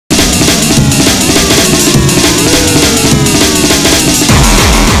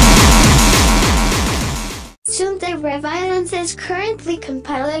Tsundere Violence is currently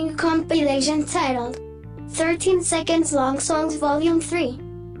compiling a compilation titled 13 Seconds Long Songs Volume 3.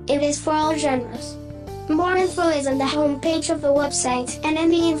 It is for all genres. More info is on the homepage of the website and in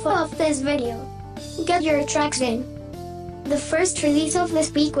the info of this video. Get your tracks in. The first release of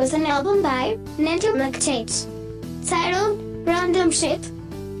this week was an album by McTits, titled Random Shit.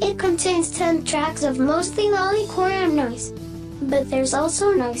 It contains 10 tracks of mostly lollycore and noise. But there's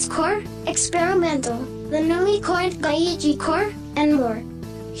also noisecore, experimental, the newly coined gaiji-core, and more.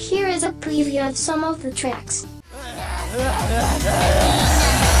 Here is a preview of some of the tracks.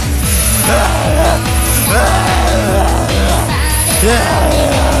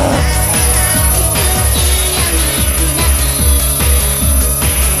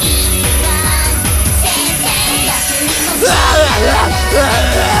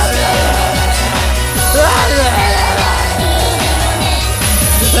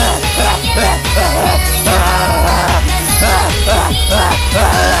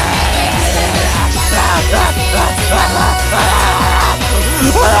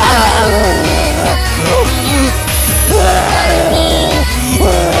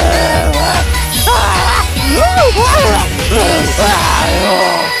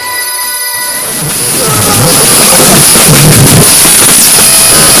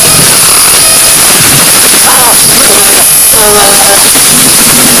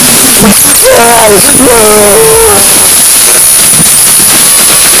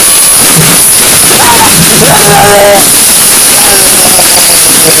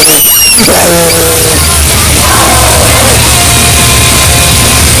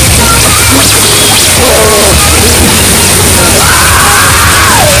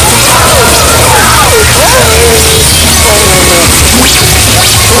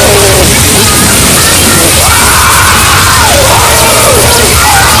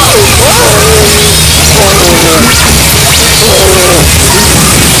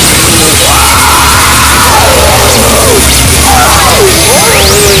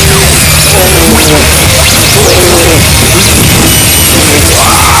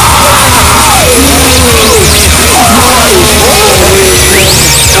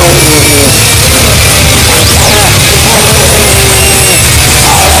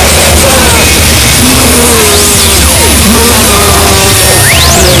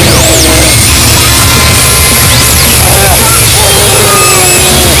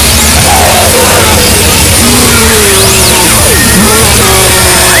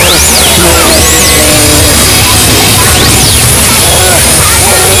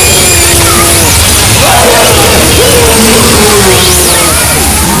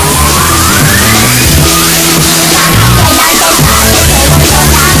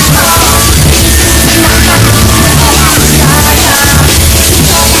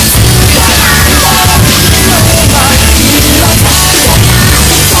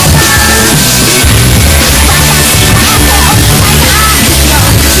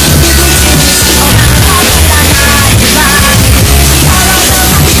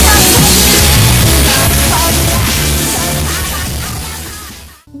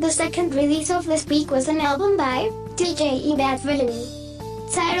 The second release of this week was an album by TCLB Villainy,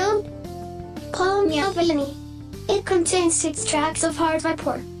 titled Polum'ya Villainy. It contains 6 tracks of hard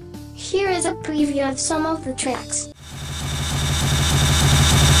vapor. Here is a preview of some of the tracks.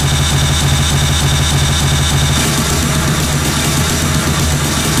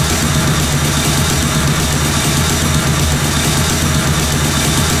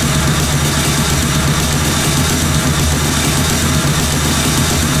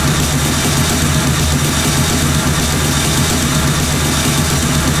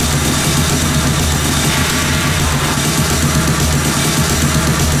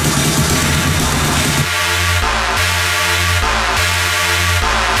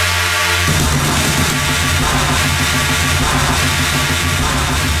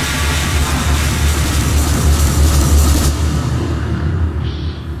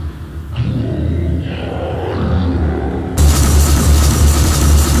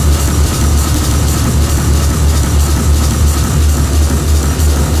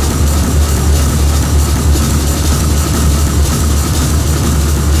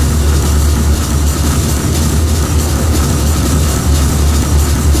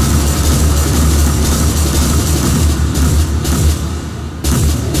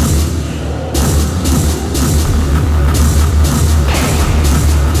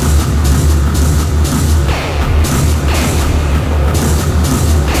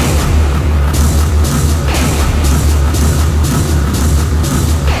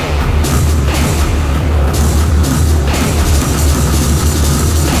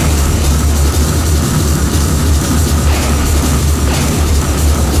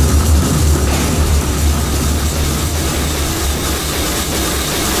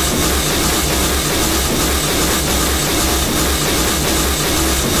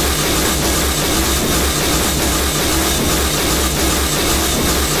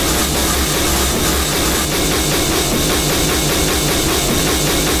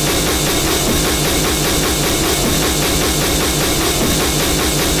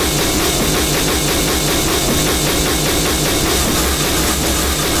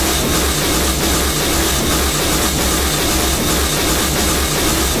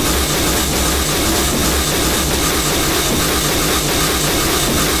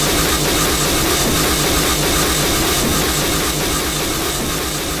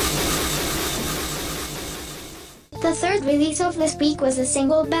 of this week was a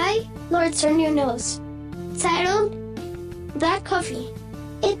single by Lord Cernunnos, titled Black Coffee.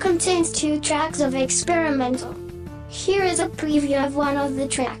 It contains 2 tracks of experimental. Here is a preview of one of the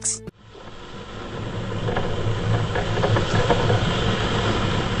tracks.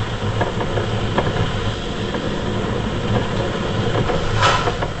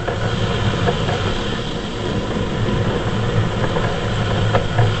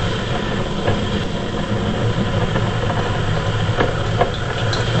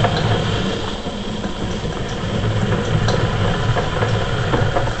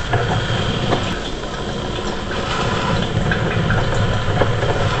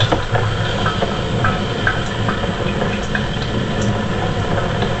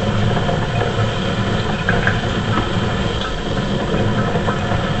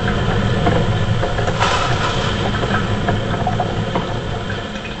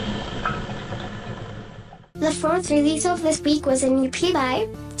 The 4th release of this week was an EP by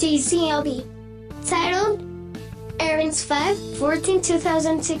TCLB, titled Errands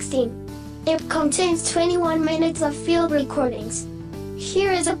 5/14/2016. It contains 21 minutes of field recordings.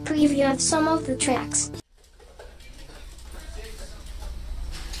 Here is a preview of some of the tracks.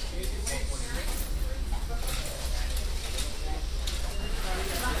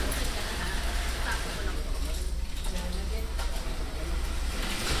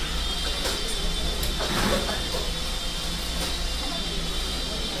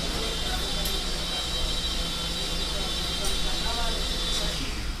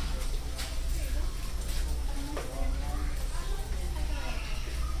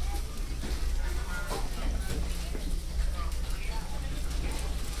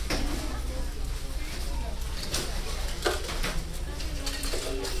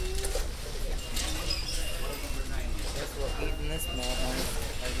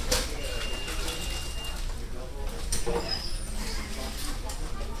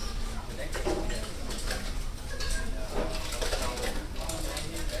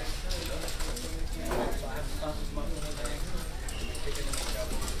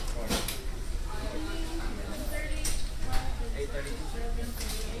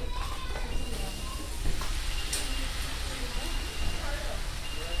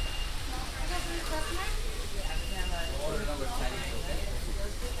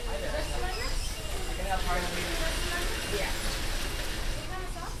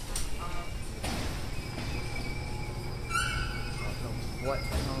 What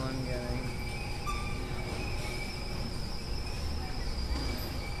tunnel I'm going.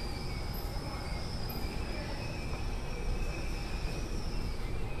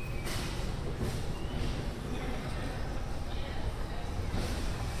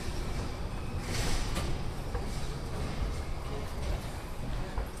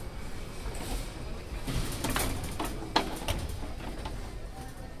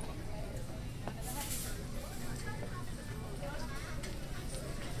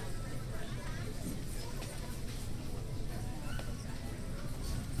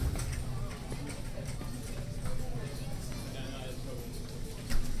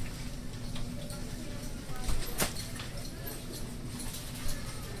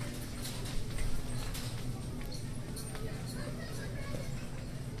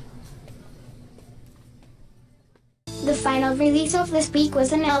 The final release of this week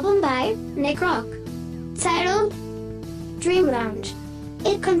was an album by NekRock, titled Dream Lounge.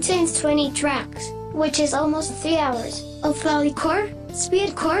 It contains 20 tracks, which is almost 3 hours, of foleycore,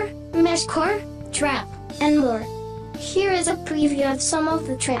 speedcore, meshcore, trap, and more. Here is a preview of some of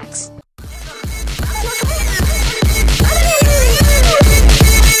the tracks.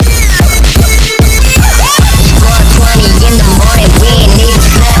 In the morning, we ain't even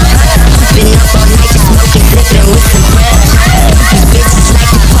slept. Been up all night just smoking, flipping with